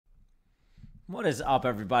What is up,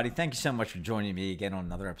 everybody? Thank you so much for joining me again on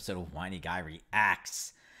another episode of Whiny Guy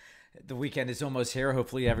Reacts. The weekend is almost here.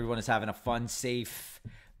 Hopefully everyone is having a fun, safe,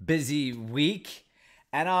 busy week.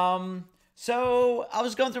 And so I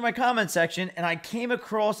was going through my comment section and I came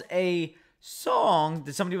across a song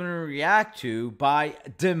that somebody wanted to react to by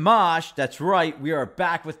Dimash. That's right, we are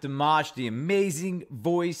back with Dimash, the amazing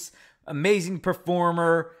voice, amazing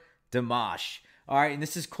performer, Dimash. All right, and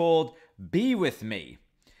this is called Be With Me.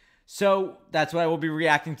 So that's what I will be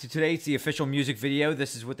reacting to today. It's the official music video.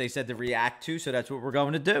 This is what they said to react to, so that's what we're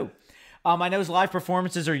going to do. I know his live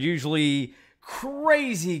performances are usually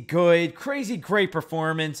crazy good, crazy great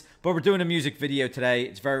performance, but we're doing a music video today.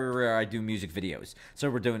 It's very rare I do music videos, so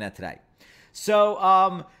we're doing that today. So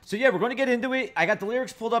yeah, we're going to get into it. I got the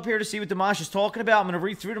lyrics pulled up here to see what Dimash is talking about. I'm going to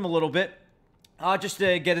read through them a little bit, just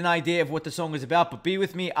to get an idea of what the song is about. But be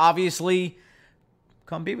with me, obviously,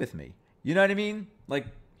 come be with me. You know what I mean? Like,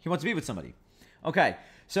 he wants to be with somebody. Okay,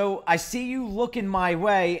 so I see you looking my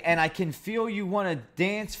way, and I can feel you want to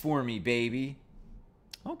dance for me, baby.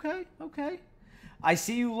 Okay. I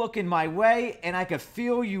see you looking my way, and I can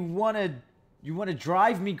feel you want to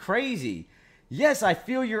drive me crazy. Yes, I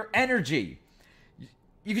feel your energy.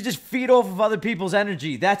 You can just feed off of other people's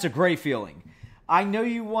energy. That's a great feeling. I know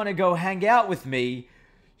you want to go hang out with me.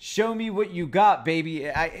 Show me what you got, baby.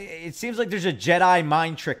 It seems like there's a Jedi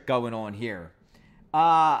mind trick going on here.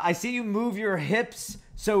 I see you move your hips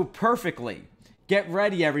so perfectly. Get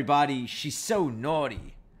ready, everybody. She's so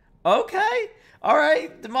naughty. Okay. All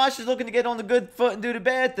right. Dimash is looking to get on the good foot and do the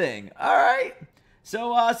bad thing. All right.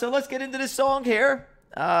 So let's get into this song here.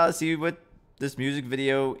 See what this music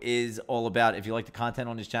video is all about. If you like the content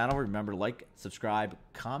on this channel, remember to like, subscribe,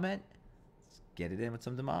 comment. Let's get it in with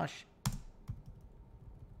some Dimash.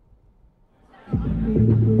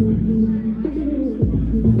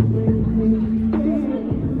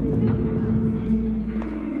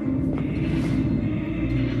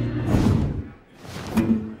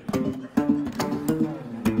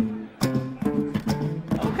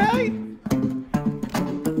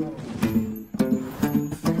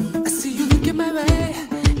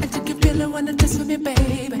 Baby,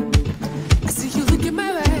 I see you looking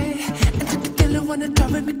my way, and you feel wanna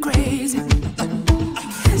drive me crazy.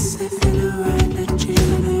 Yes, I feel your energy,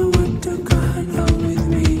 and I want to go along with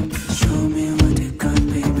me. Show me what you got,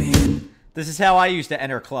 baby. This is how I used to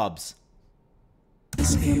enter clubs.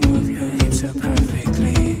 See, move your hips so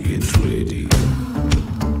perfectly. Get ready,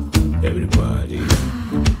 everybody.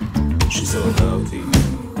 She's so healthy.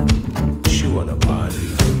 She wanna party.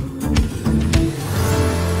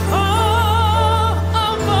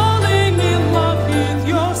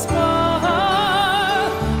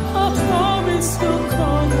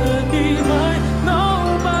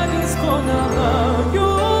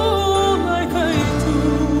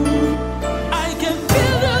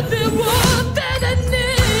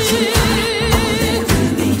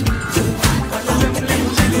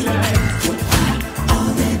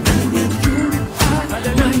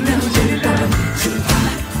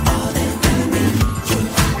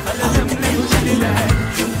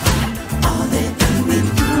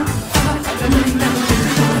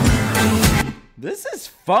 This is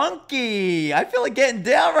funky. I feel like getting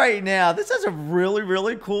down right now. This has a really,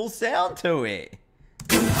 really cool sound to it.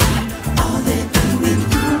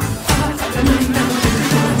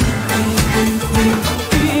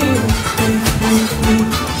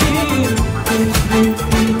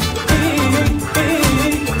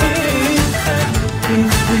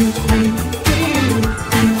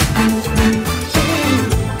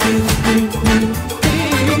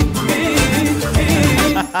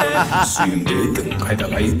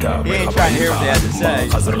 He ain't trying to hear what they had to say.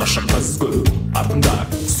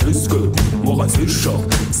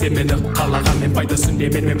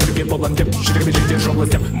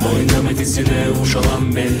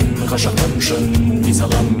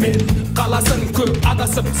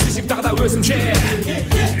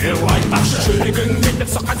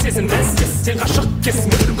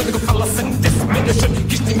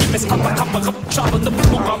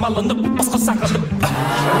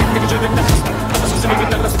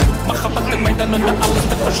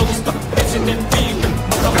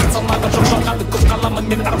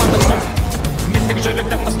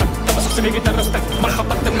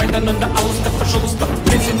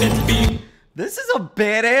 This is a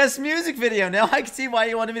badass music video. Now I can see why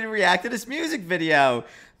you wanted me to react to this music video.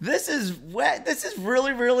 This is wet. This is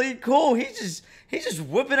really, really cool. He's just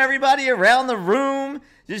whipping everybody around the room,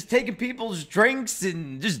 just taking people's drinks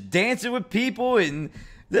and just dancing with people. And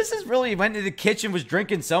this is really, went to the kitchen, was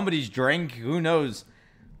drinking somebody's drink. Who knows?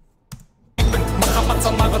 I'm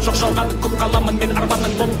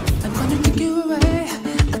gonna take you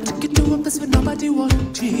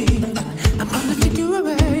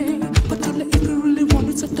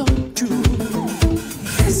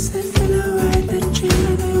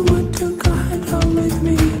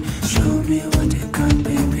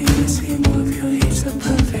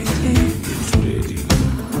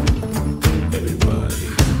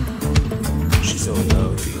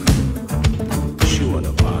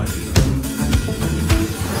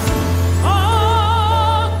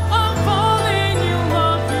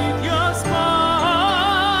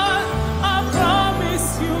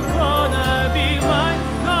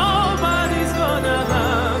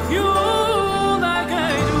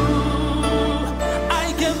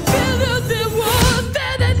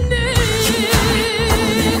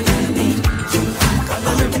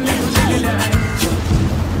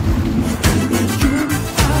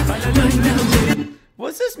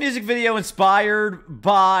video inspired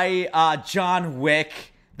by John Wick,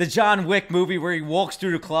 the John Wick movie where he walks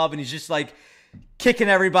through the club and he's just like kicking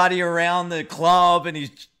everybody around the club and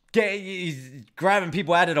he's grabbing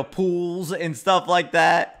people out of the pools and stuff like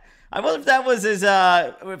that. I wonder if that was his,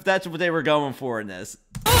 if that's what they were going for in this.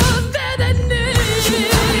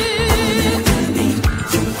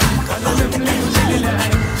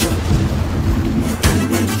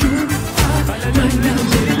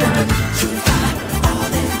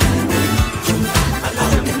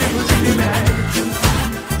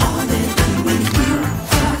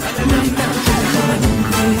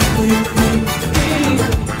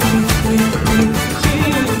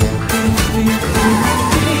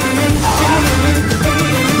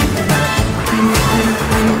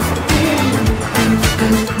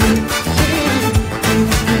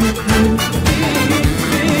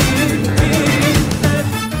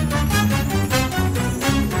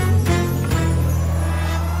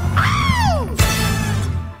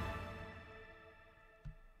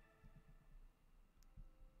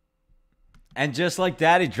 And just like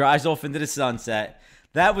that, he drives off into the sunset.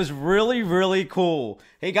 That was really, really cool.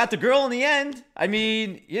 He got the girl in the end. I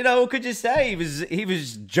mean, you know, what could you say? He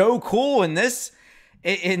was Joe Cool in this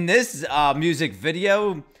music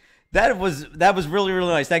video. That was really, really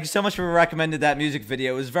nice. Thank you so much for recommending that music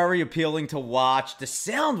video. It was very appealing to watch. The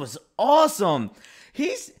sound was awesome.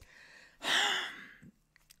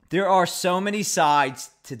 There are so many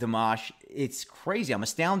sides to Dimash. It's crazy. I'm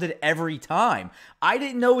astounded every time. I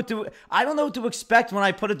don't know what to expect when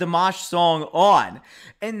I put a Dimash song on.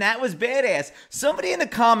 And that was badass. Somebody in the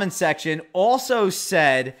comment section also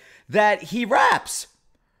said that he raps.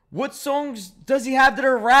 What songs does he have that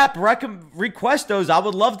are rap? Request those. I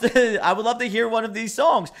would love to hear one of these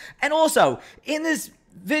songs. And also, in this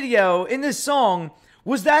video, in this song,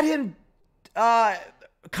 was that him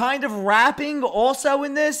kind of rapping also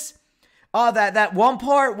in this? That one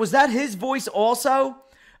part, was that his voice also?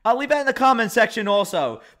 Leave that in the comment section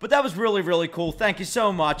also. But that was really, really cool. Thank you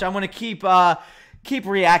so much. I'm going to keep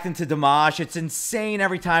reacting to Dimash. It's insane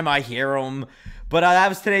every time I hear him. But that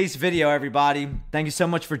was today's video, everybody. Thank you so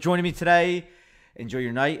much for joining me today. Enjoy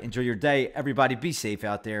your night. Enjoy your day. Everybody be safe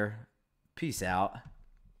out there. Peace out.